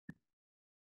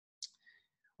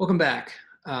Welcome back.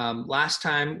 Last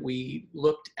time we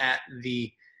looked at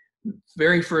the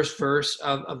very first verse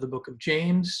of the book of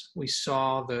James. We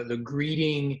saw the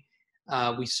greeting.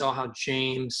 We saw how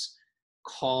James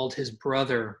called his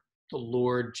brother the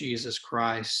Lord Jesus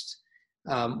Christ.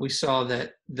 We saw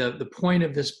that the point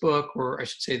of this book, or I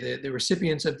should say the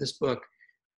recipients of this book,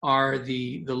 are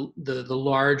the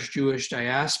large Jewish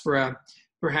diaspora,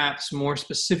 perhaps more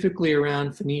specifically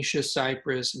around Phoenicia,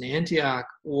 Cyprus, and Antioch,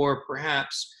 or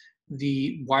perhaps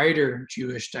the wider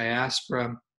Jewish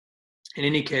diaspora. In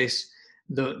any case,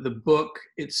 the book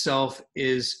itself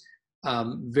is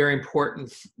very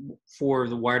important for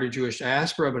the wider Jewish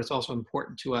diaspora, but it's also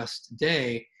important to us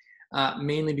today,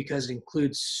 mainly because it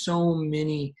includes so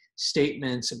many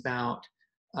statements about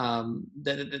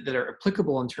that are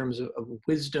applicable in terms of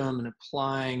wisdom and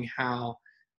applying how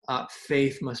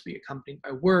faith must be accompanied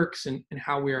by works, and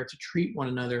how we are to treat one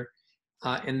another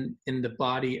in the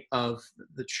body of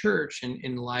the church, and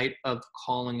in light of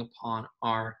calling upon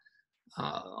our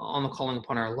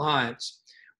lives.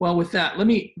 Well, with that, let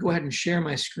me go ahead and share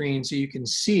my screen so you can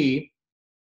see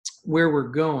where we're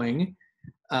going.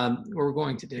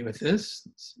 Today with this.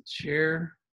 Let's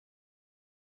share.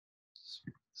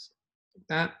 Like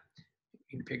that.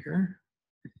 Bigger.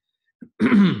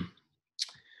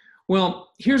 Well,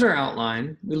 here's our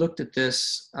outline. We looked at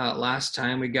this last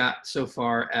time. We got so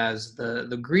far as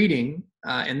the greeting.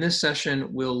 In this session,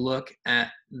 we'll look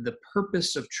at the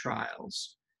purpose of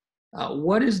trials.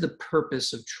 What is the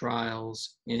purpose of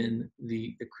trials in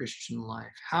the Christian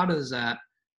life? How does that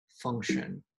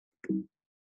function?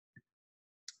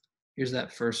 Here's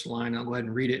that first line. I'll go ahead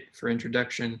and read it for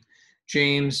introduction.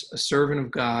 James, a servant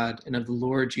of God and of the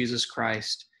Lord Jesus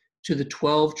Christ, to the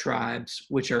 12 tribes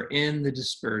which are in the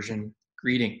dispersion,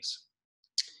 greetings.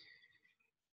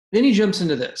 Then he jumps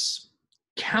into this.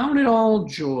 Count it all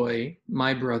joy,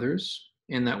 my brothers.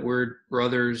 And that word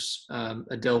brothers,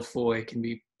 adelphoi, can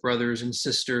be brothers and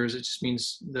sisters. It just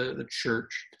means the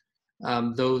church,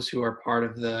 those who are part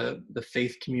of the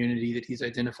faith community that he's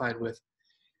identified with.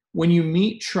 When you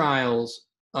meet trials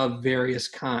of various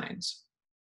kinds,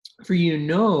 for you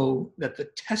know that the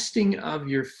testing of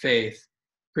your faith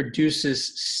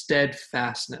produces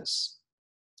steadfastness.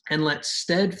 And let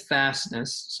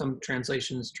steadfastness, some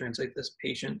translations translate this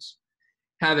patience,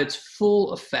 have its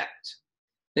full effect,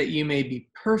 that you may be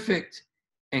perfect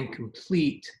and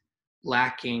complete,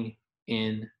 lacking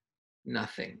in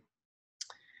nothing.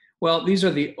 Well, these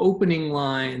are the opening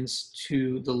lines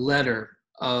to the letter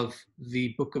of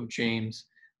the book of James,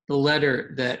 the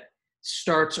letter that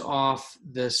starts off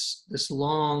this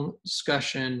long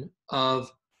discussion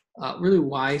of really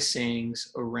wise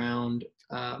sayings around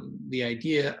the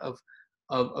idea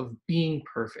of being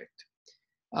perfect.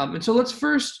 And so let's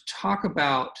first talk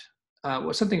about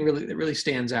what something that really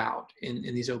stands out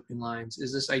in these opening lines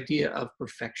is this idea of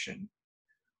perfection.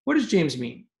 What does James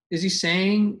mean? Is he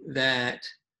saying that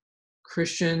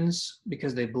Christians,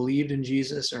 because they believed in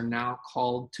Jesus, are now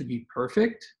called to be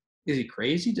perfect? Is he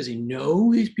crazy? Does he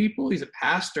know these people? He's a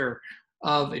pastor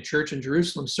of a church in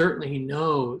Jerusalem. Certainly he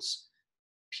knows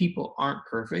people aren't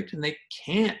perfect and they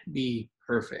can't be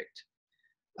perfect.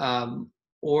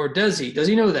 Or does he? Does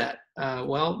he know that?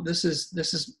 Well, this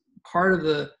is part of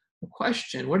the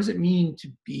question. What does it mean to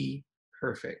be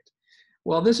perfect?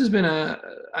 Well, this has been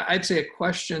I'd say a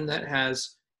question that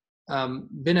has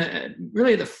been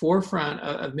really at the forefront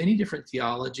of many different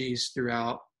theologies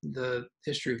throughout the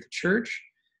history of the church.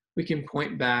 We can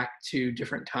point back to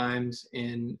different times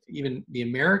in even the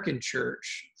American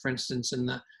church, for instance, in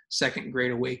the Second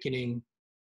Great Awakening,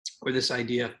 or this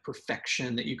idea of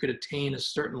perfection, that you could attain a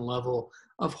certain level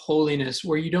of holiness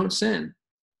where you don't sin.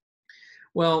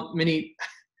 Well, many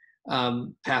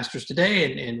pastors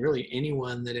today, and really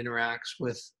anyone that interacts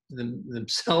with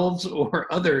themselves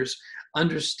or others,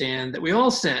 understand that we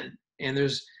all sin. And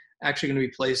there's actually going to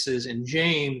be places in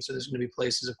James, so there's going to be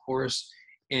places, of course,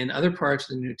 in other parts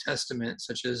of the New Testament,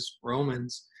 such as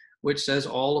Romans, which says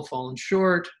all have fallen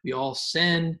short, we all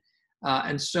sin.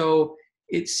 And so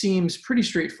it seems pretty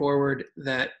straightforward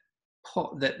that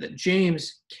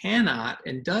James cannot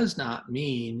and does not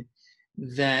mean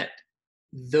that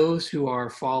those who are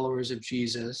followers of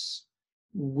Jesus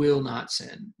will not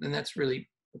sin. And that's really,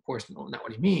 of course, not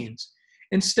what he means.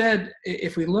 Instead,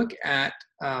 if we look at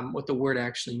what the word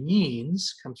actually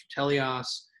means, comes from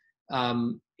teleos,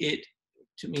 it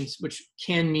means, which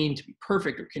can mean to be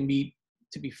perfect, or can be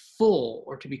to be full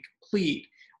or to be complete.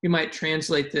 We might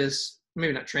translate this,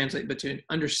 maybe not translate, but to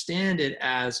understand it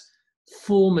as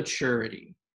full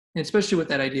maturity, and especially with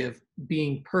that idea of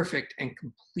being perfect and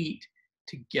complete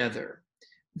together,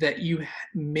 that you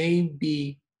may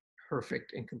be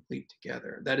perfect and complete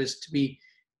together. That is to be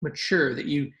mature, that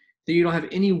you don't have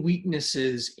any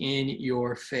weaknesses in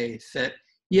your faith, that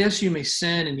yes, you may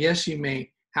sin, and yes, you may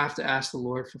have to ask the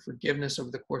Lord for forgiveness over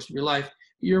the course of your life.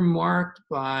 You're marked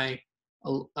by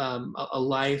a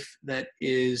life that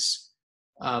is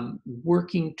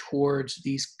working towards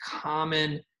a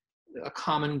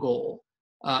common goal,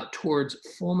 towards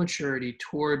full maturity,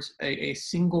 towards a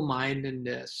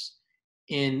single-mindedness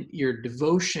in your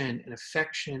devotion and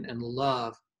affection and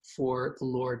love for the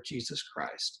Lord Jesus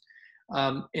Christ.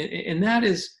 And that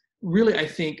is really, I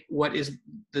think, what is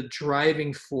the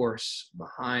driving force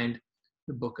behind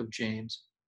the book of James.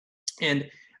 And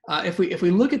if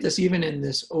we look at this, even in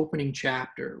this opening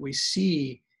chapter, we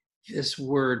see this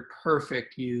word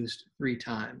perfect used 3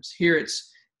 times. Here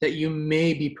it's that you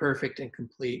may be perfect and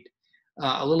complete.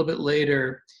 A little bit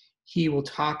later, he will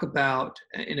talk about,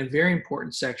 in a very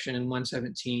important section in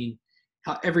 117,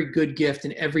 how every good gift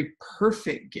and every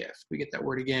perfect gift, we get that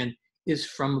word again, is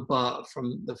from above,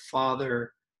 from the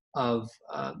Father of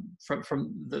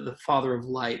from the Father of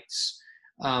lights.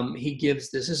 He gives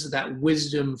this is that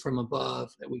wisdom from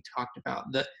above that we talked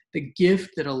about, the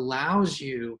gift that allows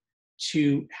you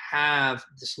to have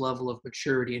this level of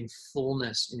maturity and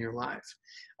fullness in your life.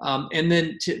 And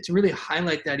then to really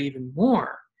highlight that even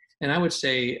more, and I would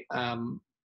say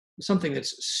something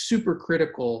that's super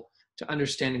critical to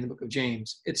understanding the book of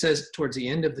James, it says towards the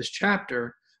end of this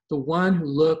chapter, the one who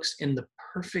looks in the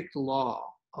perfect law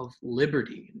of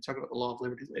liberty, and we'll talk about the law of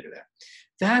liberty later there.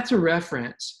 That's a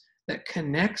reference that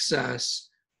connects us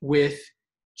with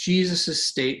Jesus's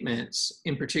statements,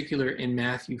 in particular in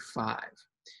Matthew 5.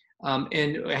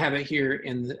 And I have it here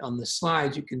on the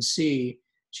slides. You can see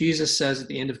Jesus says at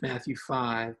the end of Matthew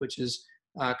 5, which is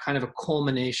kind of a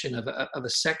culmination of a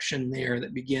section there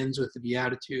that begins with the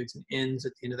Beatitudes and ends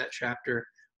at the end of that chapter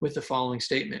with the following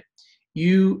statement: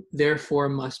 "You therefore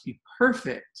must be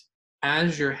perfect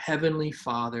as your heavenly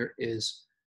Father is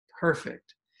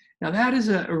perfect." Now that is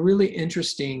a really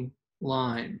interesting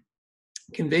line.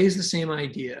 It conveys the same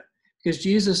idea, because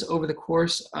Jesus, over the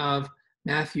course of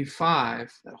Matthew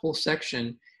 5, that whole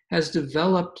section, has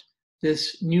developed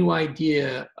this new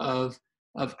idea of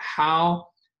how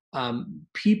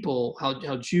people,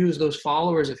 how Jews, those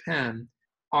followers of him,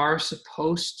 are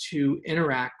supposed to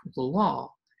interact with the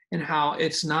law, and how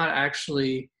it's not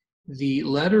actually the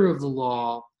letter of the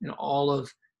law and all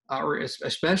of, or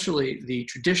especially the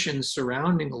traditions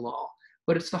surrounding the law,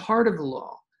 but it's the heart of the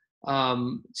law.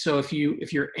 So if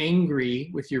you're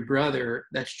angry with your brother,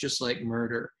 that's just like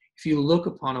murder. If you look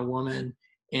upon a woman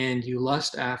and you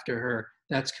lust after her,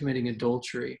 that's committing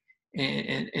adultery,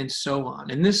 and so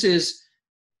on. And this is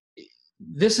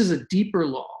a deeper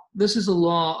law. This is a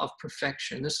law of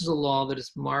perfection. This is a law that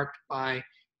is marked by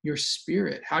your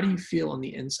spirit. How do you feel on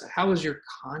the inside? How is your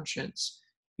conscience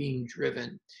being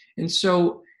driven? And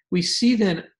so we see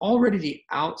then already the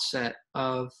outset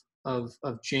of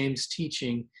James'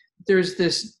 teaching, there's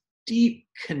this deep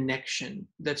connection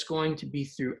that's going to be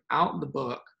throughout the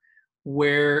book,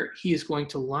 where he is going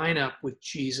to line up with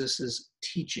Jesus's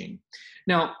teaching.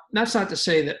 Now, that's not to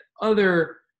say that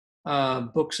other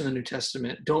books in the New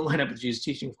Testament don't line up with Jesus'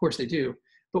 teaching. Of course they do.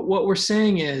 But what we're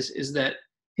saying is that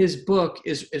his book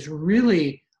is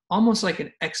really almost like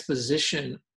an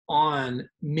exposition on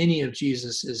many of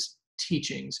Jesus's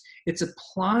teachings. It's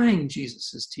applying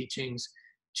Jesus's teachings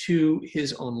to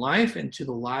his own life and to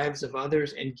the lives of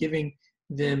others, and giving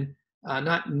them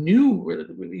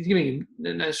he's giving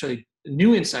not necessarily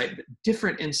new insight, but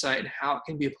different insight and how it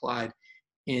can be applied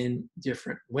in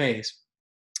different ways.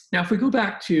 Now, if we go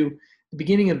back to the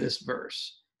beginning of this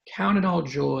verse, "Count it all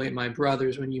joy, my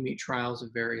brothers, when you meet trials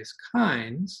of various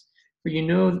kinds, for you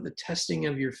know that the testing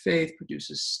of your faith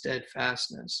produces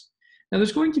steadfastness." Now,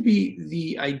 there's going to be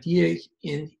the idea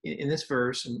in this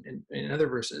verse and in other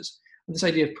verses, this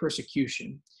idea of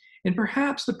persecution. And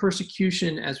perhaps the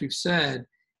persecution, as we've said,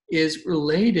 is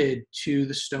related to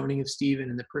the stoning of Stephen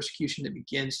and the persecution that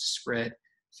begins to spread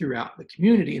throughout the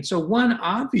community. And so one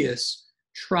obvious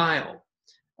trial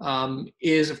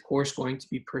is, of course, going to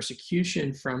be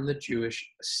persecution from the Jewish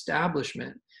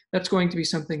establishment. That's going to be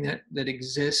something that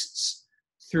exists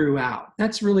throughout.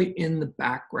 That's really in the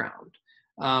background.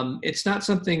 It's not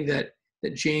something that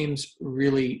James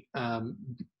really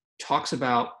talks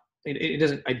about. It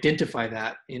doesn't identify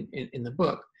that in the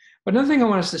book. But another thing I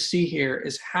want us to see here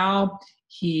is how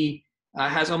he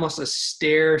has almost a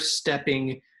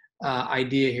stair-stepping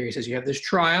idea here. He says you have this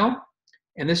trial,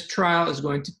 and this trial is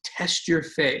going to test your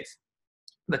faith.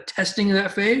 The testing of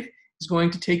that faith is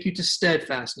going to take you to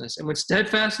steadfastness. And when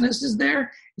steadfastness is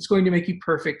there, it's going to make you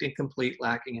perfect and complete,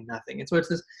 lacking in nothing. And so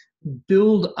it's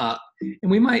build up.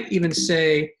 And we might even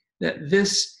say that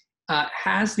this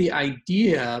has the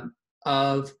idea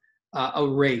of a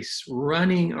race,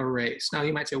 running a race. Now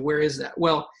you might say, where is that?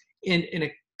 Well, in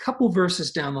a couple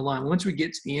verses down the line, once we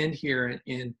get to the end here,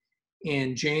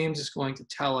 and James is going to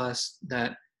tell us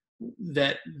that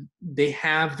they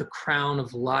have the crown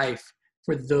of life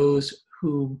for those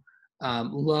who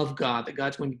love God, that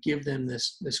God's going to give them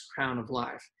this crown of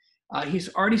life.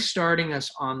 He's already starting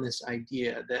us on this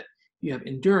idea that you have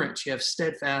endurance, you have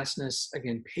steadfastness,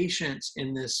 again, patience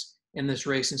in this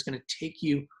race, and it's going to take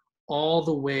you all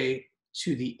the way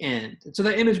to the end. And so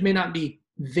that image may not be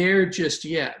there just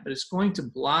yet, but it's going to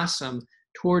blossom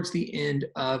towards the end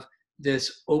of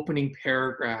this opening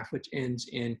paragraph, which ends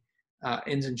in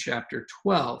chapter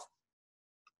 12.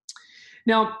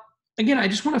 Now, again, I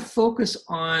just want to focus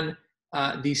on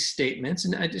these statements,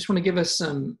 and I just want to give us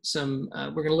some.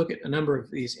 We're going to look at a number of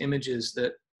these images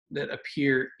that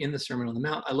appear in the Sermon on the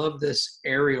Mount. I love this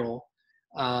aerial,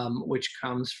 which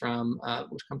comes from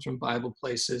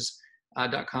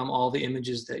BiblePlaces.com. All the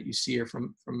images that you see are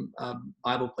from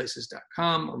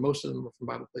BiblePlaces.com, or most of them are from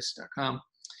BiblePlaces.com.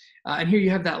 And here you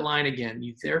have that line again.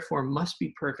 You therefore must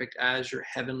be perfect as your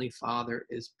heavenly Father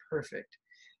is perfect.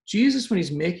 Jesus, when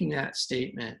he's making that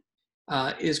statement,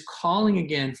 is calling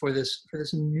again for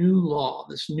this new law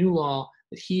that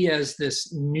he, as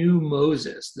this new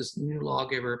Moses, this new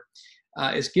lawgiver,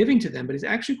 is giving to them. But he's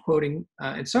actually quoting,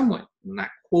 in some way, not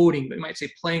quoting, but you might say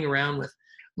playing around with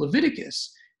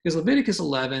Leviticus, because Leviticus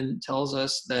 11 tells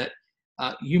us that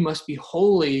you must be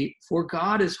holy, for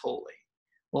God is holy.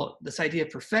 Well, this idea of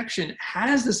perfection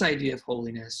has this idea of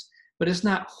holiness, but it's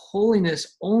not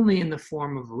holiness only in the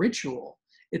form of ritual.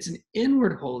 It's an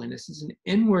inward holiness. It's an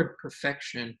inward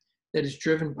perfection that is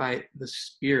driven by the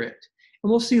Spirit.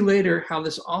 And we'll see later how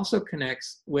this also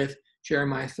connects with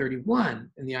Jeremiah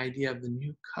 31 and the idea of the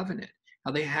new covenant,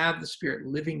 how they have the Spirit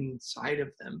living inside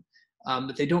of them,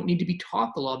 but they don't need to be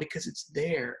taught the law because it's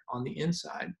there on the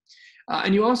inside.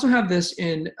 And you also have this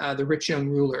in the rich young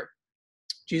ruler.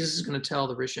 Jesus is going to tell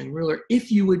the rich young ruler, if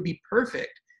you would be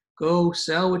perfect, go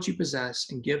sell what you possess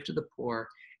and give to the poor,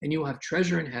 and you will have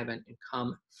treasure in heaven, and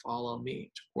come follow me.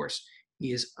 Which, of course,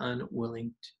 he is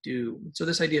unwilling to do. So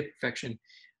this idea of perfection,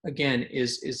 again,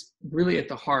 is really at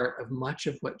the heart of much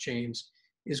of what James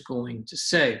is going to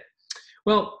say.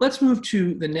 Well, let's move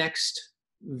to the next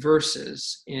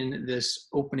verses in this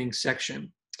opening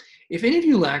section. If any of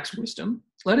you lacks wisdom,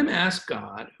 let him ask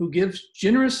God, who gives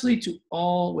generously to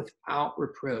all without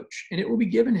reproach, and it will be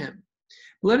given him.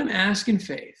 But let him ask in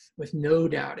faith, with no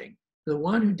doubting. For the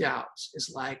one who doubts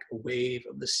is like a wave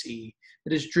of the sea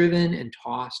that is driven and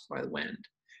tossed by the wind.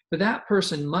 For that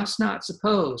person must not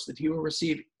suppose that he will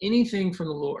receive anything from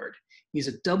the Lord. He's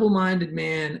a double-minded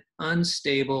man,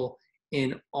 unstable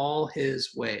in all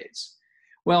his ways.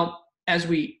 Well, as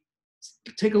we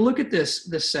take a look at this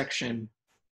section,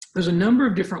 there's a number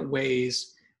of different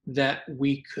ways that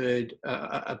we could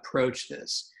approach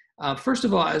this. First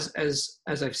of all, as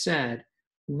I've said,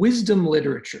 wisdom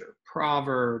literature,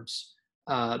 Proverbs,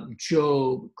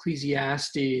 Job,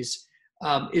 Ecclesiastes,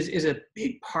 is a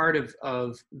big part of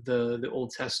the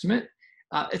Old Testament.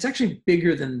 It's actually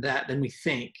bigger than we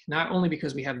think, not only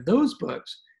because we have those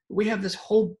books, but we have this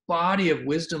whole body of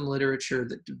wisdom literature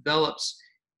that develops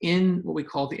in what we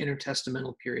call the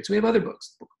intertestamental period. So we have other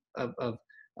books of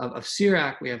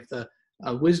Sirach, we have the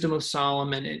Wisdom of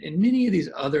Solomon, and many of these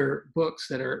other books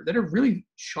that are really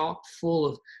chock full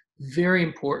of very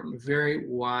important, very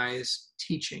wise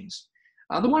teachings.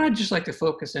 The one I'd just like to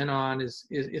focus in on is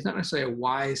not necessarily a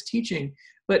wise teaching,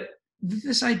 but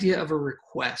this idea of a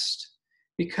request.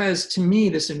 Because to me,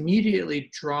 this immediately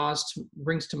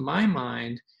brings to my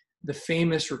mind the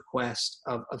famous request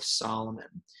of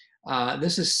Solomon.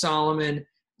 This is Solomon,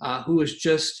 who has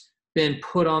just been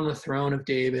put on the throne of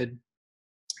David,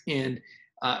 and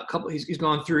he's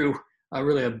gone through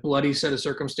really a bloody set of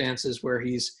circumstances where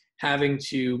he's having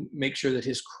to make sure that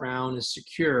his crown is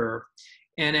secure.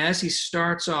 And as he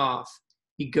starts off,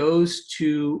 he goes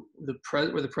to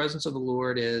where the presence of the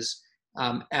Lord is,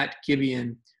 at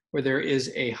Gibeon, where there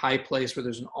is a high place where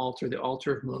there's an altar, the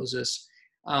altar of Moses.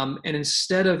 And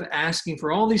instead of asking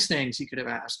for all these things he could have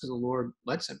asked, because the Lord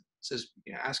lets him, says,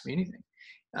 ask me anything.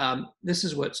 This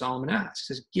is what Solomon asks.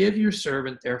 He says, give your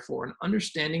servant, therefore, an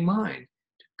understanding mind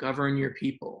to govern your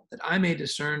people, that I may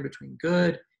discern between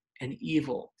good and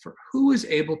evil. For who is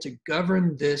able to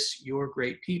govern this, your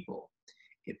great people?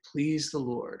 It pleased the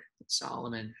Lord that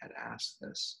Solomon had asked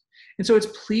this. And so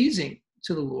it's pleasing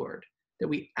to the Lord that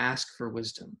we ask for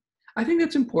wisdom. I think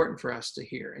that's important for us to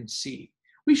hear and see.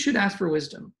 We should ask for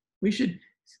wisdom. We should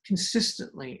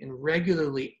consistently and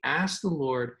regularly ask the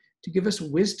Lord to give us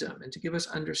wisdom and to give us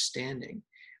understanding.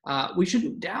 We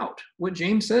shouldn't doubt what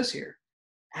James says here.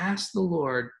 Ask the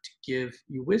Lord to give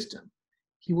you wisdom.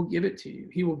 He will give it to you.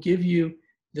 He will give you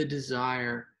the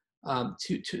desire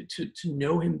to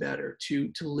know him better,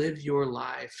 to live your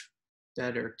life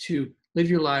better, to live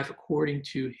your life according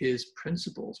to his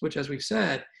principles, which, as we've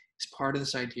said, is part of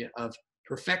this idea of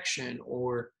perfection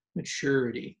or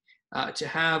maturity, to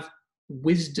have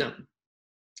wisdom.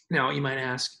 Now, you might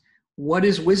ask, what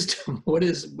is wisdom? What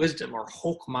is wisdom, or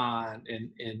chokmah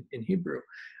in Hebrew,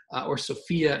 or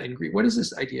Sophia in Greek? What is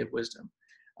this idea of wisdom?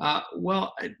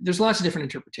 Well, there's lots of different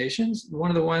interpretations.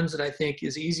 One of the ones that I think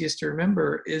is easiest to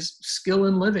remember is skill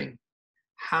in living.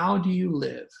 How do you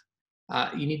live?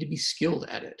 You need to be skilled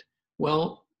at it.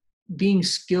 Well, being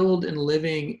skilled in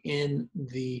living in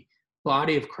the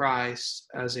body of Christ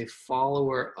as a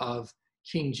follower of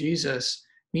King Jesus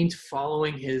means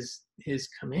following his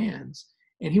commands.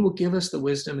 And he will give us the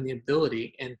wisdom and the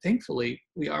ability. And thankfully,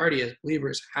 we already, as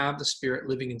believers, have the Spirit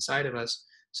living inside of us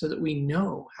so that we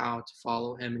know how to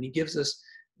follow him. And he gives us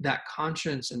that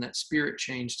conscience and that spirit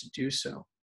change to do so.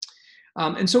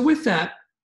 And so with that,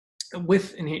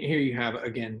 and here you have,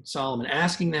 again, Solomon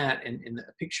asking that, and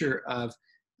a picture of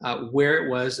where it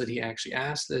was that he actually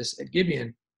asked this at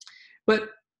Gibeon. But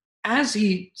as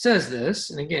he says this,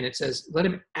 and again, it says, let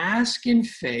him ask in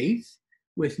faith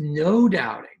with no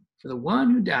doubting. For the one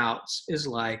who doubts is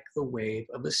like the wave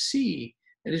of the sea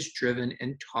that is driven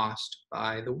and tossed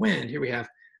by the wind. Here we have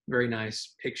a very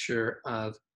nice picture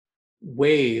of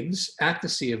waves at the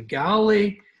Sea of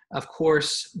Galilee. Of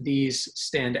course, these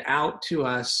stand out to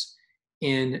us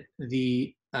in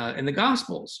the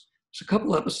Gospels. There's a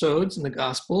couple episodes in the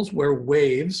Gospels where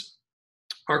waves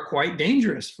are quite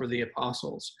dangerous for the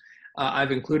apostles.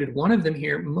 I've included one of them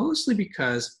here mostly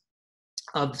because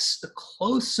of the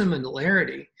close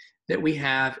similarity that we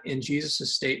have in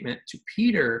Jesus' statement to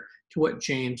Peter to what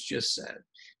James just said.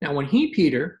 Now, when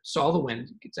Peter, saw the wind,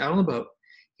 gets out on the boat,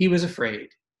 he was afraid.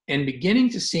 And beginning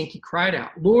to sink, he cried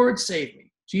out, Lord, save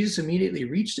me. Jesus immediately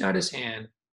reached out his hand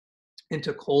and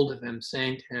took hold of him,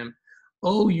 saying to him,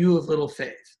 Oh, you of little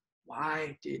faith,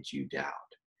 why did you doubt?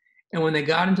 And when they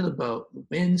got into the boat, the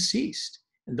wind ceased,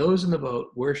 and those in the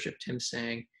boat worshipped him,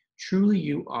 saying, Truly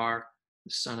you are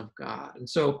the Son of God. And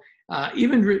so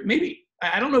even maybe,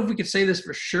 I don't know if we could say this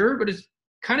for sure, but it's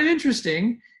kind of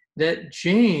interesting that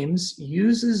James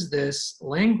uses this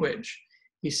language.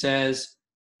 He says,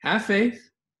 have faith,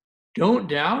 don't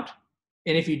doubt,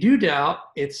 and if you do doubt,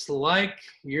 it's like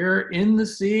you're in the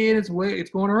sea and it's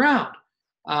going around.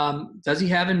 Does he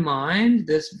have in mind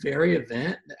this very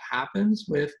event that happens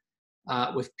with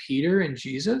Peter and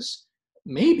Jesus?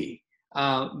 Maybe.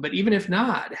 But even if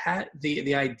not,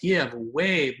 the idea of a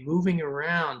wave moving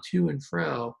around to and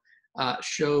fro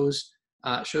shows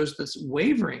this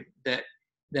wavering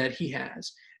that he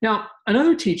has. Now,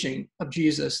 another teaching of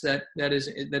Jesus that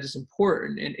is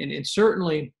important and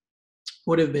certainly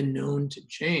would have been known to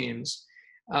James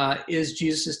is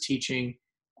Jesus' teaching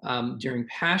during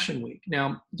Passion Week.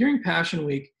 Now, during Passion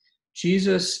Week,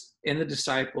 Jesus and the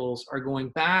disciples are going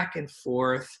back and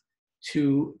forth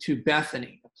to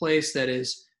Bethany, a place that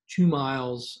is 2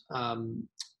 miles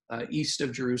east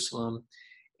of Jerusalem.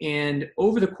 And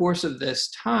over the course of this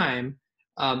time,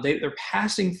 they're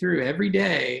passing through every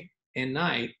day and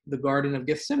night the Garden of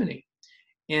Gethsemane,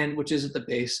 which is at the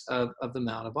base of the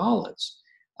Mount of Olives.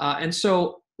 And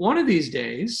so one of these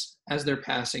days, as they're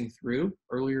passing through,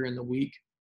 earlier in the week,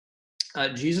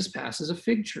 Jesus passes a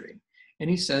fig tree, and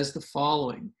he says the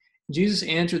following. Jesus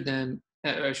answered them,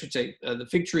 the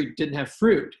fig tree didn't have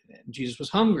fruit. Jesus was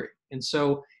hungry, and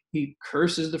so he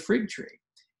curses the fig tree.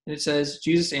 And it says,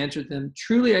 Jesus answered them,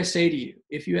 Truly I say to you,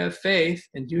 if you have faith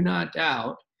and do not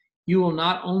doubt, you will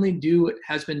not only do what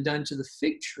has been done to the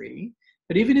fig tree,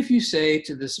 but even if you say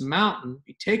to this mountain,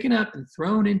 be taken up and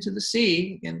thrown into the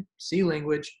sea, again, sea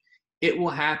language, it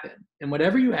will happen. And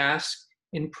whatever you ask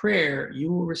in prayer,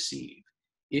 you will receive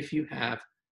if you have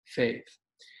faith.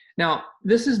 Now,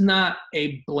 this is not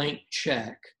a blank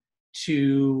check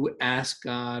to ask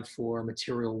God for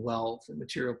material wealth and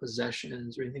material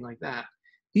possessions or anything like that.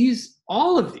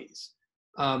 All of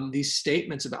these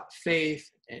statements about faith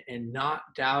and not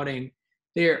doubting,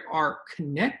 they are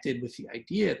connected with the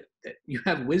idea that you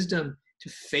have wisdom to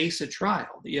face a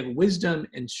trial, that you have wisdom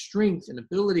and strength and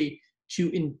ability to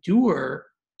endure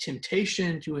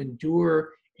temptation, to endure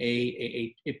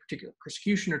a particular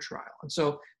persecution or trial. And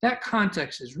so that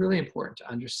context is really important to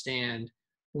understand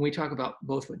when we talk about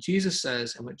both what Jesus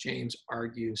says and what James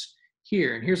argues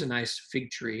here. And here's a nice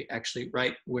fig tree, actually,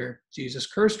 right where Jesus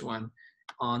cursed one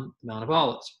on the Mount of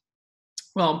Olives.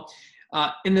 Well,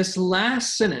 in this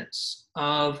last sentence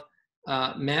of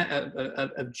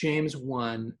of James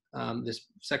 1, this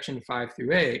section 5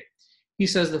 through 8, he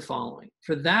says the following: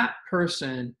 "For that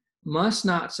person must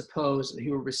not suppose that he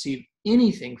will receive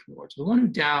anything from the Lord." So the one who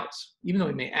doubts, even though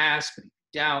he may ask, but he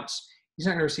doubts, he's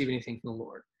not going to receive anything from the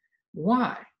Lord.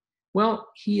 Why? Well,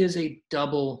 he is a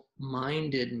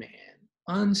double-minded man,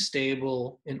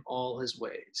 unstable in all his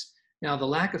ways. Now, the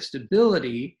lack of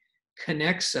stability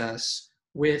connects us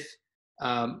with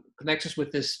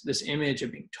this image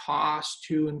of being tossed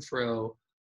to and fro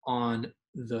on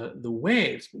the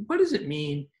waves. What does it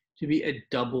mean to be a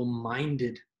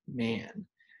double-minded man?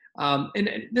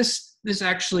 And this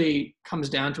actually comes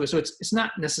down to it. So it's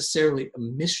not necessarily a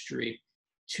mystery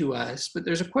to us, but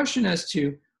there's a question as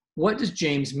to what does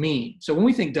James mean? So when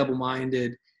we think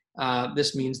double-minded,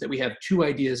 this means that we have two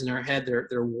ideas in our head.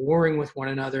 They're warring with one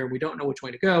another. We don't know which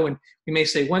way to go. And we may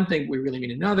say one thing, but we really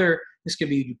mean another. This could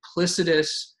be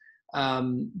duplicitous.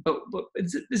 But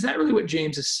is that really what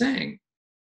James is saying?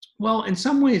 Well, in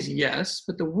some ways, yes.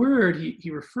 But the word he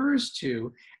refers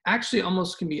to actually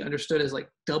almost can be understood as like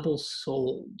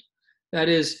double-souled. That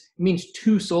is, it means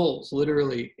two souls,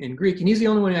 literally, in Greek. And he's the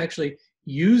only one who actually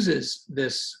uses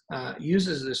this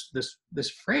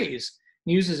phrase.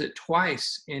 He uses it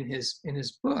twice in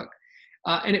his book,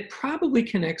 and it probably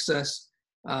connects us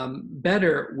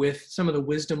better with some of the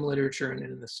wisdom literature and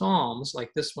in the Psalms,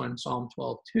 like this one, Psalm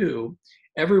 12:2.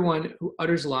 "Everyone who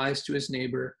utters lies to his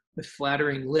neighbor with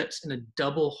flattering lips, and a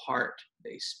double heart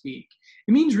they speak."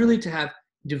 It means really to have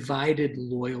divided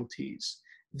loyalties,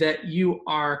 that you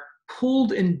are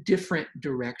pulled in different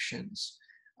directions.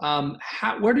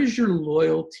 Where does your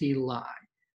loyalty lie?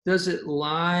 Does it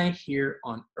lie here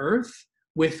on earth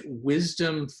with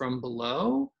wisdom from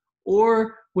below,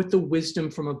 or with the wisdom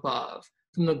from above,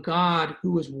 from the God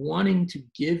who is wanting to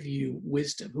give you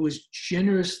wisdom, who is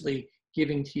generously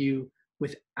giving to you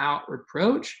without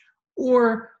reproach?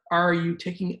 Or are you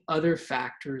taking other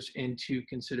factors into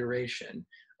consideration,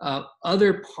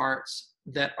 other parts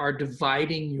that are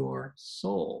dividing your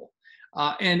soul?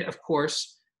 And of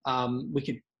course, we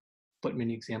could put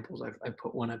many examples. I've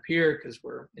put one up here because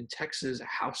we're in Texas, a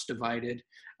house divided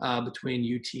between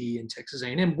UT and Texas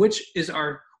A&M. Which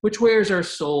way is our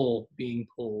soul being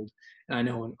pulled? And I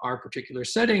know in our particular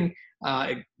setting,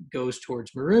 it goes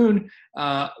towards maroon.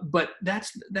 But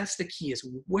that's the key: is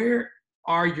where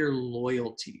are your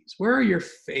loyalties? Where are your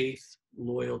faith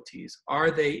loyalties? Are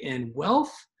they in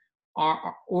wealth,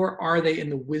 or are they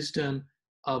in the wisdom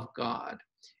of God?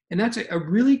 And that's a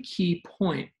really key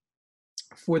point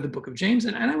for the book of James.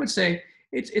 And I would say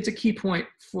it's a key point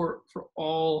for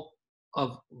all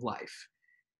of life.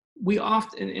 I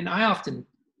often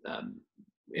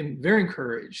am very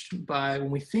encouraged by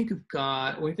when we think of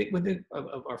God, when we think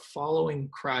of our following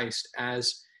Christ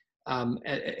as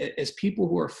people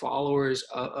who are followers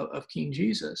of King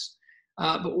Jesus.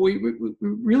 But what we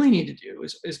really need to do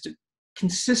is to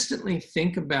consistently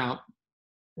think about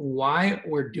why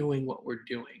we're doing what we're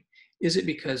doing. Is it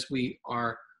because we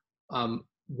are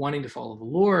wanting to follow the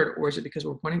Lord, or is it because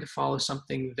we're wanting to follow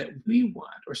something that we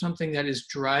want, or something that is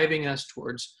driving us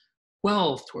towards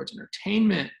wealth, towards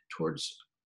entertainment, towards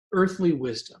earthly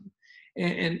wisdom?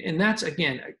 And that's,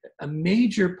 again, a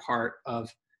major part of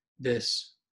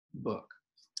this book.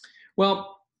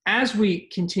 Well, as we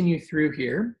continue through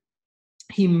here,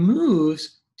 he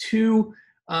moves to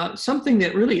something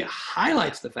that really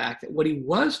highlights the fact that what he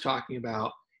was talking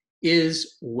about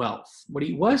is wealth. What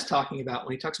he was talking about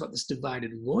when he talks about this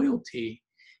divided loyalty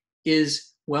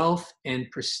is wealth and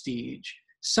prestige,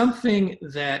 something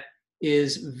that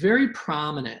is very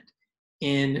prominent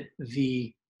in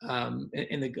the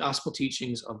gospel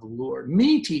teachings of the Lord.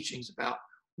 Many teachings about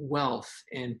wealth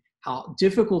and how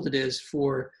difficult it is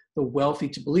for the wealthy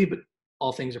to believe, but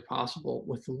all things are possible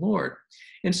with the Lord.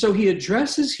 And so he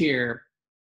addresses here,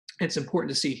 it's important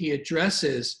to see, he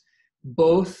addresses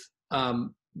both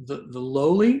the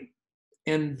lowly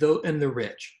and the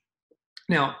rich.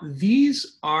 Now,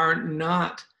 these are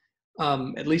not,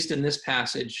 at least in this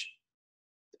passage,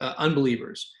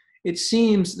 unbelievers. It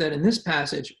seems that in this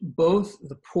passage, both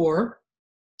the poor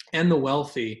and the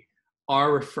wealthy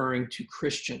are referring to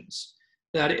Christians.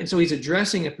 And so he's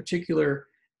addressing a particular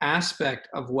aspect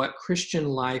of what Christian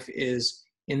life is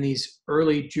in these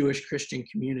early Jewish Christian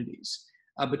communities,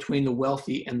 between the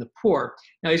wealthy and the poor.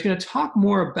 Now, he's going to talk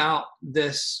more about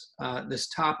this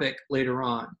topic later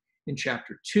on in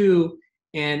chapter 2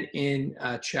 and in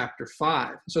chapter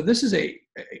 5. So this is a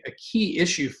key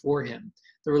issue for him,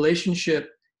 the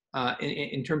relationship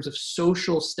in terms of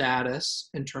social status,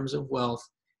 in terms of wealth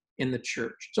in the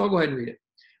church. So I'll go ahead and read it.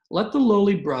 "Let the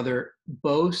lowly brother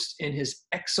boast in his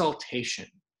exaltation,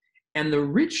 and the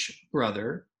rich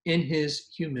brother in his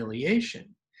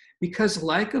humiliation, because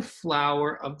like a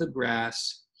flower of the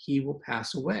grass, he will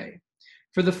pass away.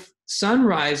 For the sun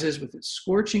rises with its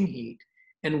scorching heat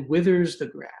and withers the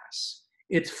grass.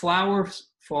 Its flowers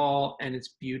fall and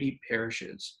its beauty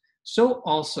perishes. So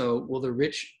also will the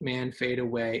rich man fade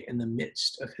away in the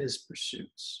midst of his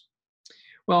pursuits.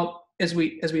 Well, as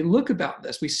we look about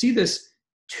this, we see this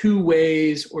two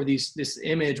ways, or this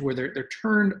image where they're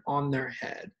turned on their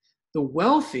head. The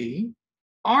wealthy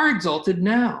are exalted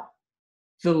now.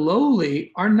 The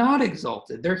lowly are not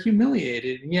exalted. They're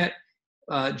humiliated. And yet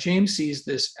James sees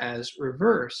this as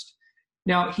reversed.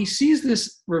 Now, he sees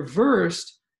this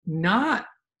reversed not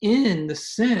in the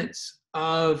sense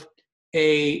of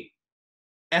a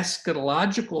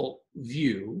eschatological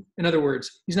view. In other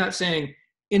words, he's not saying,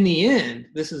 in the end,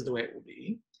 this is the way it will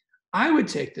be. I would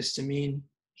take this to mean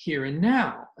here and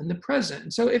now, in the present.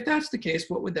 And so if that's the case,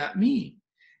 what would that mean?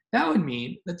 That would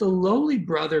mean that the lowly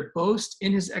brother boasts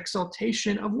in his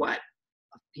exaltation of what?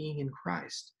 Of being in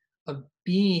Christ, of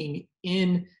being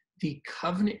in the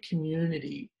covenant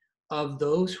community of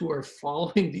those who are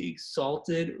following the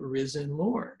exalted, risen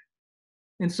Lord.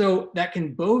 And so that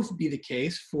can both be the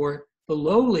case for the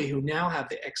lowly, who now have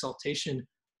the exaltation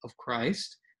of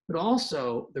Christ, but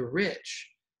also the rich,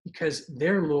 because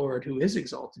their Lord, who is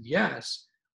exalted, yes,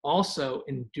 also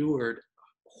endured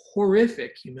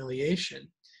horrific humiliation,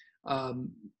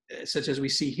 such as we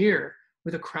see here,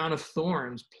 with a crown of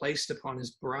thorns placed upon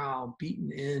his brow,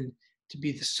 beaten in to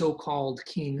be the so-called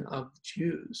King of the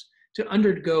Jews, to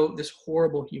undergo this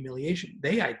horrible humiliation.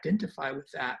 They identify with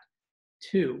that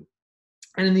too.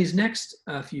 And in these next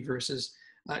few verses,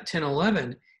 10,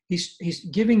 11, he's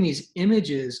giving these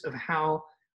images of how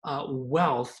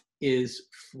wealth is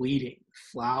fleeting,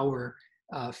 flower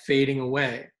fading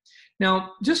away.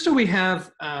 Now, just so we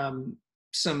have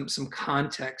some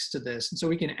context to this, and so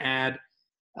we can add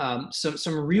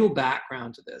some real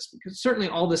background to this, because certainly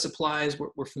all this applies.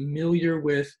 We're familiar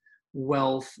with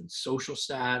wealth and social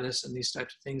status and these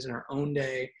types of things in our own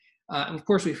day. And of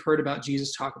course, we've heard about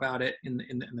Jesus talk about it in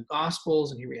the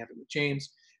Gospels, and here we have it with James.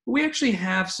 But we actually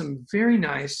have some very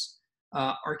nice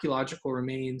archaeological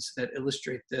remains that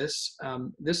illustrate this.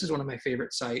 This is one of my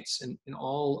favorite sites in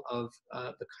all of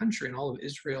the country, in all of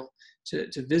Israel,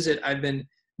 to visit. I've been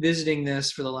visiting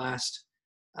this for the last,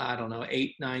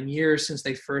 8-9 years since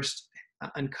they first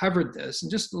uncovered this. And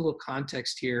just a little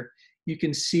context here, you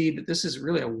can see that this is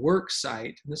really a work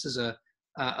site. This is a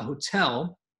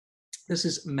hotel. This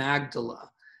is Magdala,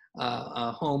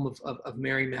 a home of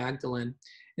Mary Magdalene.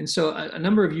 And so a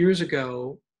number of years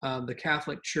ago, the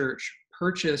Catholic Church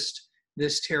purchased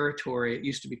this territory. It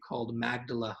used to be called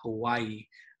Magdala, Hawaii.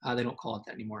 They don't call it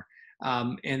that anymore.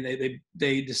 And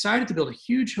they decided to build a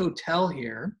huge hotel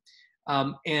here.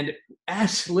 And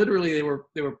as literally they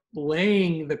were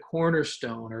laying the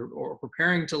cornerstone or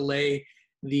preparing to lay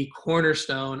the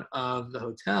cornerstone of the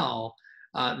hotel,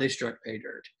 they struck pay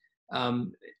dirt.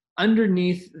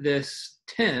 Underneath this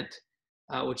tent,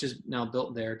 which is now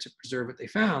built there to preserve what they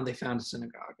found a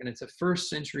synagogue. And it's a first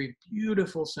century,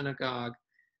 beautiful synagogue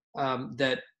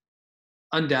that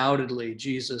undoubtedly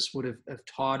Jesus would have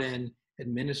taught in,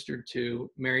 administered to.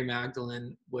 Mary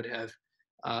Magdalene would have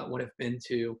been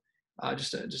to.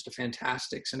 Just a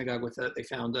fantastic synagogue with they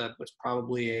found what's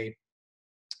probably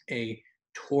a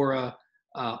Torah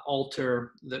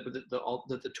altar that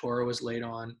the Torah was laid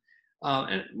on.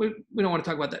 And we don't want to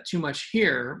talk about that too much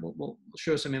here. We'll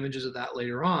show some images of that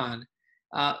later on.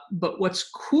 But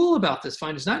what's cool about this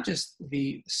find is not just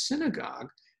the synagogue,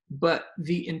 but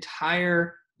the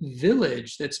entire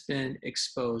village that's been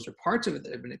exposed, or parts of it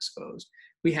that have been exposed.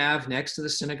 We have next to the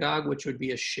synagogue, which would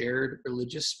be a shared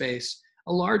religious space,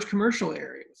 a large commercial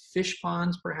area with fish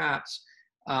ponds, perhaps,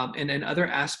 and other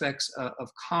aspects of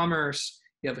commerce.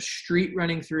 You have a street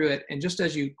running through it. And just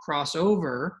as you cross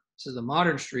over, this is the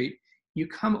modern street, you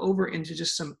come over into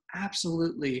just some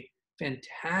absolutely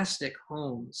fantastic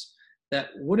homes that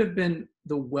would have been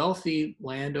the wealthy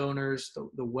landowners,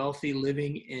 the wealthy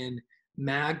living in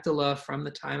Magdala from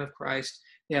the time of Christ.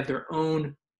 They have their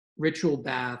own ritual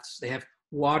baths. They have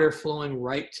water flowing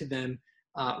right to them,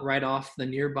 right off the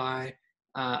nearby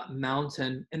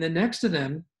mountain. And then next to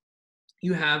them,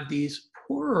 you have these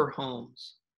poorer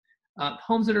homes,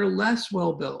 homes that are less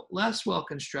well built, less well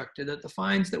constructed, that the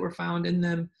finds that were found in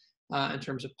them in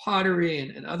terms of pottery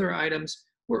and other items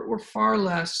were far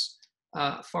less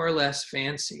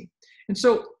fancy. And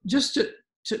so just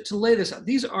to lay this out,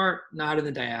 these are not in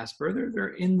the diaspora,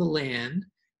 they're in the land,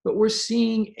 but we're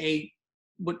seeing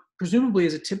what presumably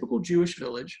is a typical Jewish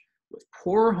village with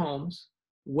poorer homes,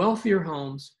 wealthier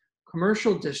homes,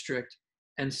 commercial district,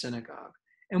 and synagogue.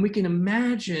 And we can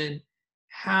imagine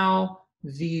how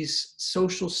these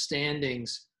social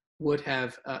standings would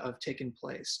have taken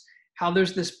place, how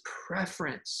there's this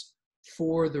preference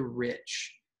for the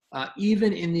rich,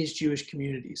 even in these Jewish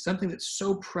communities, something that's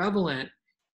so prevalent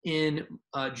in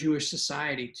Jewish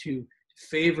society to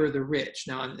favor the rich.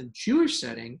 Now, in the Jewish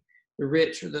setting, the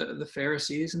rich are the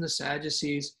Pharisees and the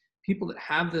Sadducees, people that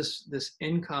have this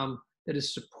income that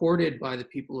is supported by the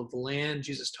people of the land.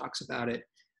 Jesus talks about it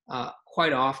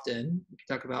quite often. We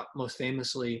can talk about, most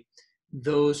famously,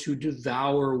 those who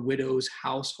devour widows'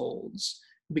 households,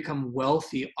 who become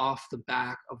wealthy off the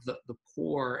back of the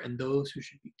poor and those who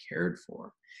should be cared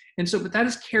for. And so, but that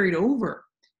is carried over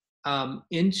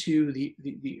into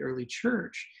the early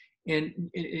church. And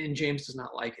James does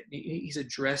not like it. He's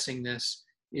addressing this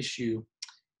issue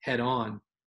head on.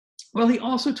 Well, he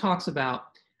also talks about,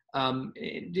 and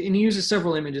he uses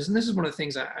several images, and this is one of the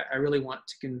things I really want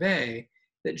to convey,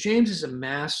 that James is a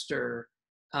master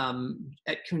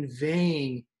at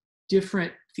conveying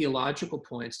different theological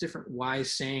points, different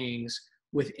wise sayings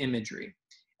with imagery.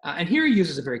 And here he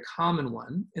uses a very common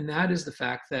one, and that is the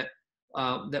fact that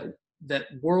that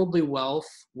worldly wealth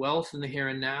in the here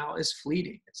and now, is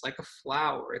fleeting. It's like a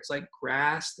flower. It's like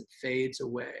grass that fades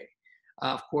away.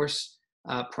 Of course,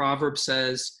 Proverbs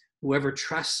says, whoever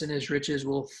trusts in his riches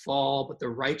will fall, but the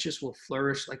righteous will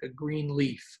flourish like a green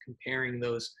leaf, comparing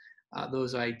those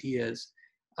ideas.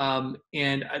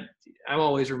 And I'm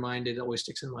always reminded, it always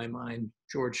sticks in my mind,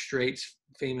 George Strait's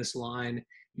famous line,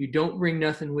 "You don't bring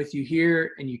nothing with you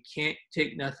here, and you can't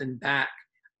take nothing back.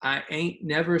 I ain't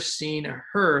never seen a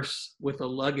hearse with a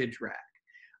luggage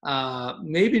rack."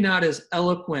 Maybe not as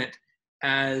eloquent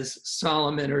as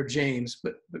Solomon or James,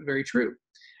 but very true.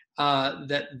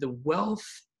 That the wealth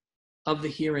of the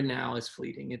here and now is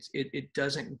fleeting. It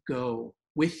doesn't go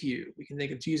with you. We can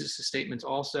think of Jesus' statements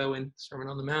also in Sermon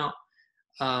on the Mount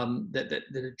that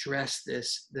address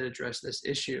this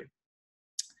issue.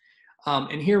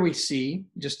 And here we see,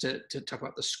 just to talk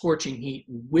about the scorching heat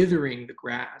withering the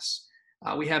grass,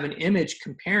 we have an image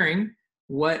comparing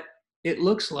what it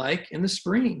looks like in the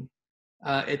spring.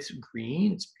 It's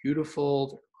green, it's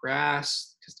beautiful,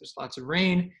 grass, because there's lots of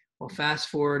rain. Well, fast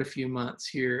forward a few months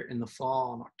here in the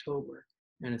fall, in October,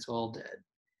 and it's all dead.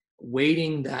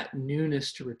 Waiting that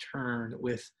newness to return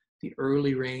with the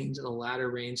early rains and the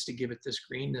latter rains to give it this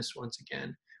greenness once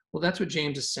again. Well, that's what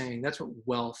James is saying. That's what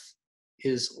wealth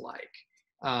is like.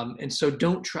 And so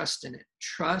don't trust in it.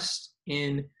 Trust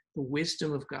in the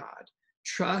wisdom of God.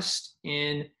 Trust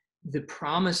in the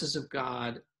promises of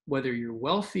God, whether you're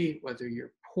wealthy, whether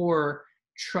you're poor.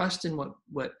 Trust in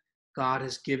what God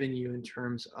has given you in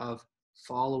terms of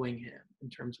following him, in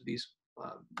terms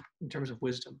of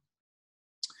wisdom.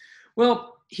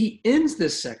 Well, he ends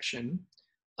this section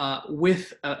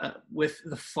with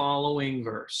the following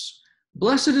verse.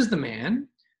 Blessed is the man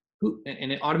who,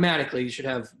 and it automatically you should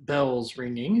have bells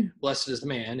ringing. Blessed is the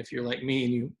man. If you're like me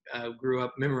and you grew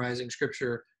up memorizing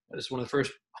scripture, this is one of the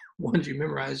first ones you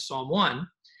memorized, Psalm 1,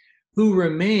 who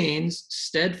remains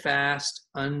steadfast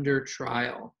under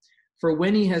trial. For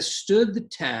when he has stood the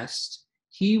test,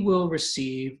 he will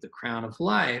receive the crown of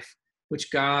life,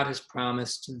 which God has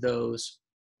promised to those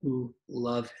who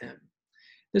love him.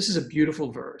 This is a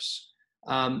beautiful verse.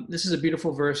 This is a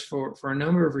beautiful verse for a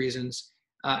number of reasons.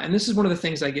 And this is one of the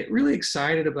things I get really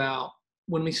excited about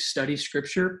when we study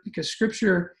Scripture, because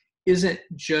Scripture isn't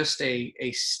just a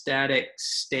static,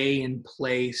 stay in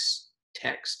place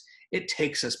text. It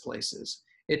takes us places.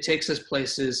 It takes us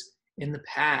places in the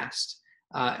past.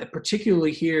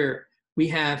 Particularly here, we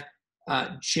have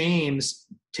James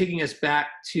taking us back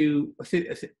to a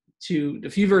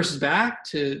few verses back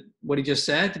to what he just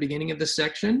said at the beginning of this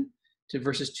section, to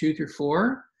verses 2 through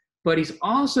 4. But he's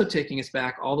also taking us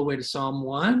back all the way to Psalm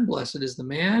 1, blessed is the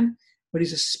man. But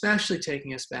he's especially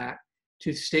taking us back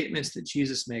to statements that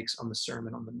Jesus makes on the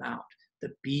Sermon on the Mount,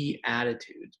 the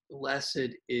Beatitudes. Blessed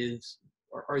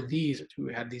are these who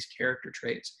have these character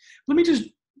traits. Let me just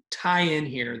tie in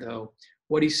here, though,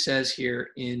 what he says here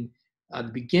in the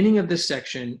beginning of this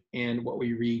section and what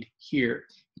we read here.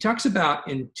 He talks about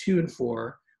in 2 and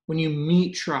 4, when you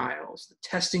meet trials, the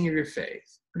testing of your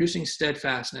faith, producing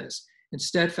steadfastness, and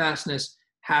steadfastness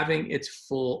having its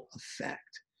full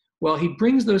effect. Well, he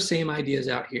brings those same ideas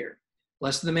out here.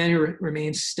 Blessed the man who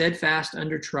remains steadfast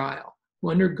under trial,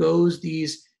 who undergoes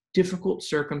these difficult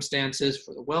circumstances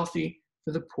for the wealthy,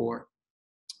 for the poor.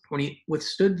 When he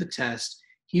withstood the test,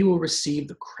 he will receive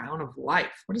the crown of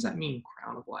life. What does that mean,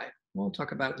 crown of life? Well, we'll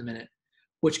talk about it in a minute.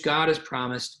 Which God has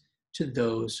promised to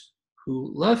those who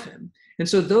love him. And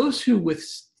so those who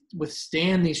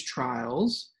withstand these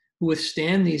trials, who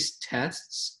withstand these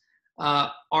tests,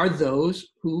 are those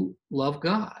who love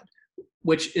God.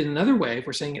 which in another way, if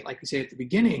we're saying it like we say at the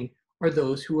beginning, are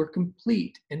those who are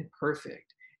complete and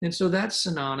perfect. And so that's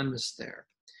synonymous there.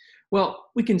 Well,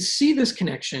 we can see this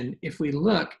connection if we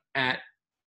look at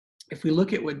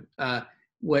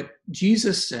what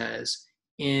Jesus says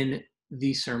in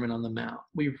the Sermon on the Mount.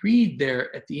 We read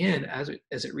there at the end, as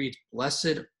it reads,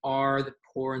 "Blessed are the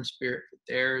poor in spirit, for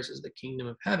theirs is the kingdom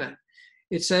of heaven."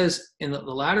 It says in the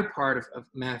latter part of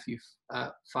Matthew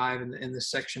 5, in the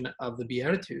section of the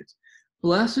Beatitudes,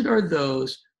 "Blessed are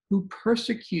those who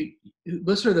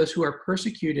blessed are those who are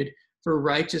persecuted for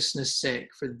righteousness' sake,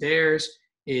 for theirs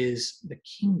is the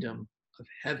kingdom of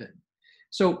heaven."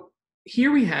 So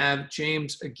here we have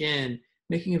James again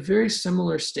making a very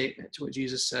similar statement to what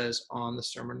Jesus says on the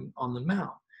Sermon on the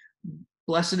Mount.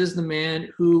 Blessed is the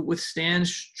man who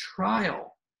withstands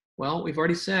trial. Well, we've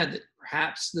already said that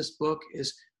perhaps this book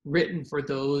is written for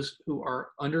those who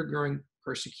are undergoing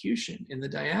persecution in the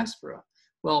diaspora.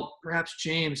 Well, perhaps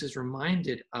James is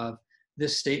reminded of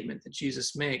this statement that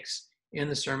Jesus makes in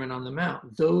the Sermon on the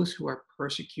Mount, those who are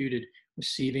persecuted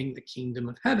receiving the kingdom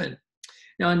of heaven.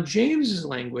 Now, in James's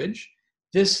language,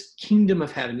 this kingdom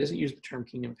of heaven doesn't use the term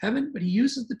kingdom of heaven, but he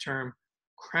uses the term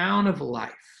crown of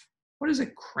life. What is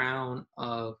a crown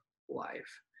of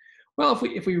life? Well,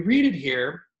 if we read it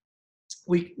here,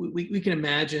 we can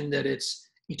imagine that it's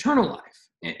eternal life,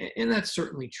 and that's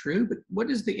certainly true, but what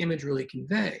does the image really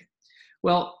convey?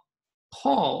 Well,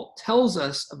 Paul tells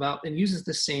us about and uses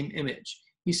the same image.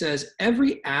 He says,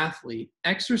 every athlete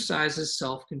exercises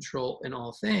self-control in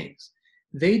all things.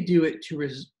 They do it to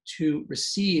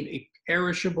receive a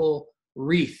perishable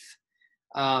wreath.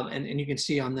 And you can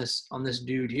see on this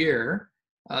dude here,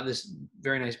 this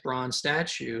very nice bronze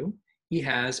statue, he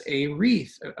has a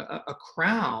wreath, a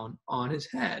crown on his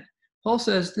head. Paul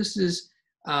says this is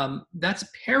that's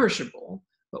perishable,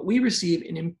 but we receive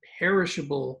an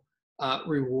imperishable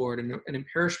reward, an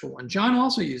imperishable one. John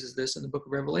also uses this in the book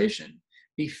of Revelation.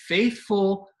 Be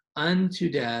faithful unto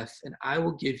death, and I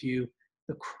will give you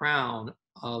the crown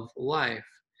of life.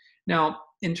 Now,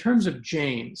 in terms of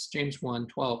James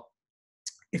 1:12,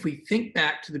 if we think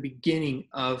back to the beginning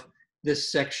of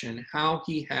this section, how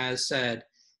he has said,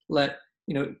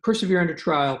 persevere under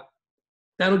trial,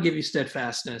 that'll give you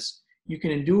steadfastness. You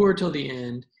can endure till the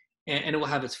end, and it will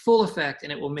have its full effect,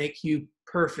 and it will make you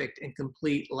perfect and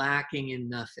complete, lacking in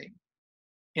nothing.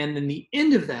 And then the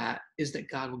end of that is that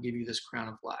God will give you this crown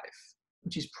of life,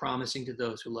 which he's promising to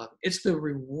those who love him. It's the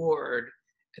reward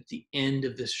at the end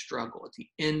of this struggle, at the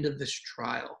end of this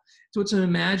trial. So it's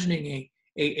imagining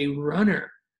a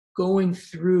runner going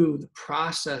through the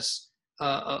process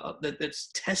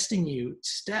that's testing you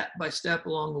step by step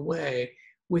along the way,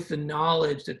 with the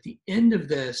knowledge that at the end of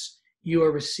this, you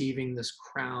are receiving this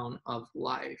crown of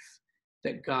life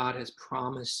that God has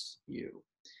promised you.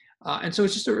 And so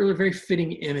it's just a really very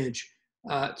fitting image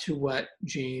to what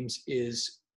James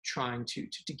is trying to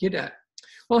get at.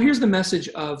 Well, here's the message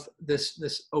of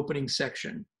this opening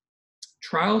section.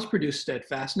 Trials produce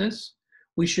steadfastness.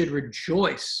 We should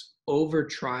rejoice over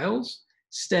trials.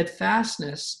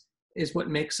 Steadfastness is what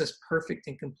makes us perfect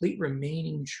and complete,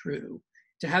 remaining true.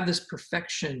 To have this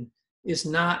perfection is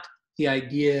not the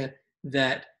idea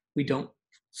that we don't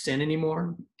sin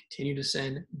anymore, continue to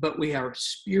sin, but we are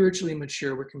spiritually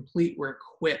mature, we're complete, we're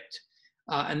equipped.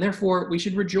 And therefore, we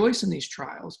should rejoice in these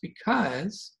trials,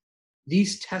 because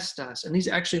these test us, and these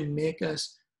actually make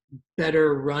us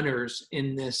better runners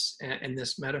in this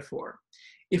metaphor.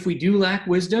 If we do lack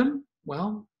wisdom,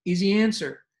 well, easy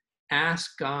answer.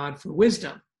 Ask God for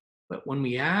wisdom. But when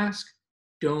we ask,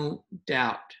 don't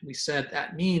doubt. We said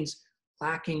that means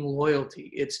lacking loyalty.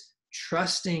 It's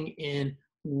trusting in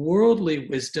worldly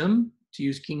wisdom, to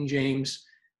use King James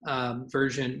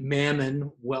version,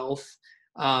 mammon, wealth,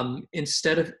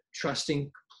 instead of trusting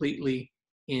completely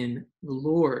in the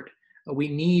Lord. We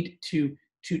need to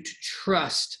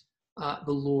trust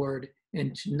the Lord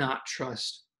and to not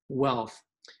trust wealth.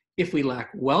 If we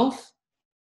lack wealth,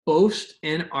 boast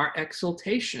in our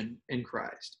exaltation in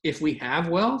Christ. If we have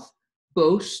wealth,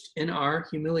 boast in our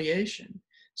humiliation.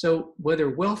 So whether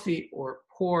wealthy or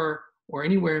poor or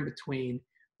anywhere in between,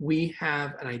 we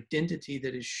have an identity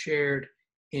that is shared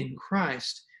in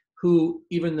Christ, who,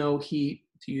 even though he,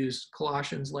 to use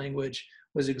Colossians language,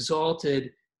 was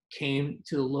exalted, came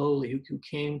to the lowly, who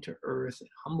came to earth and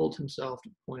humbled himself to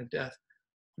the point of death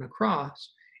on a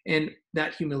cross. And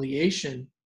that humiliation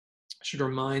should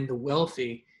remind the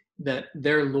wealthy that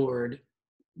their Lord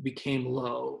became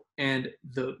low, and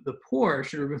the poor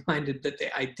should be reminded that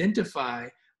they identify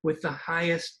with the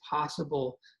highest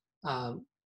possible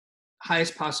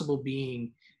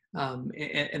being,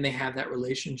 and they have that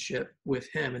relationship with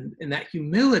him. And that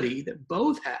humility that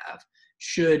both have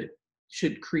should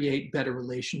create better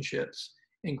relationships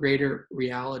and greater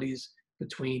realities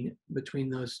between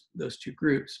those two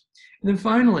groups. And then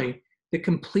finally, the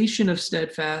completion of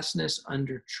steadfastness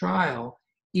under trial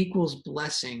equals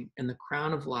blessing and the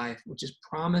crown of life, which is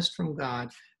promised from God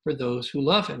for those who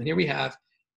love him. And here we have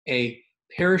a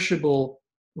perishable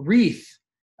wreath,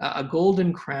 a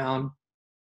golden crown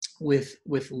with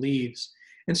leaves.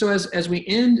 And so as we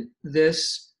end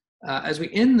this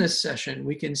session,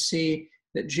 we can see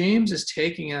that James is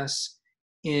taking us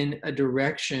in a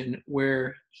direction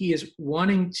where he is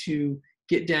wanting to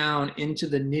get down into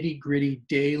the nitty-gritty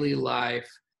daily life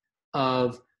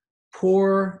of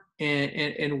poor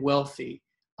and wealthy,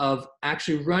 of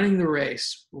actually running the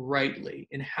race rightly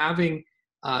and having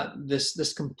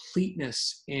this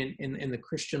completeness in the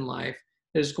Christian life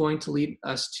that is going to lead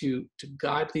us to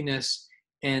godliness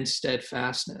and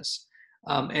steadfastness.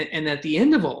 And at the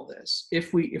end of all this,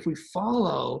 if we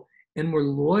follow and we're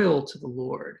loyal to the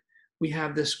Lord, we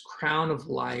have this crown of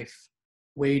life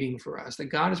waiting for us that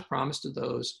God has promised to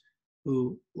those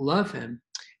who love him.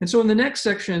 And so in the next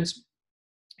sections,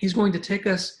 he's going to take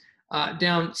us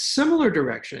down similar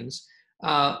directions,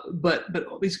 but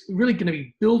he's really going to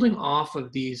be building off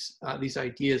of these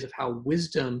ideas of how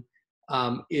wisdom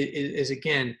is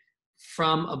again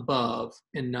from above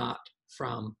and not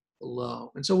from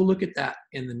below. And so we'll look at that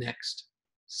in the next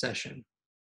session.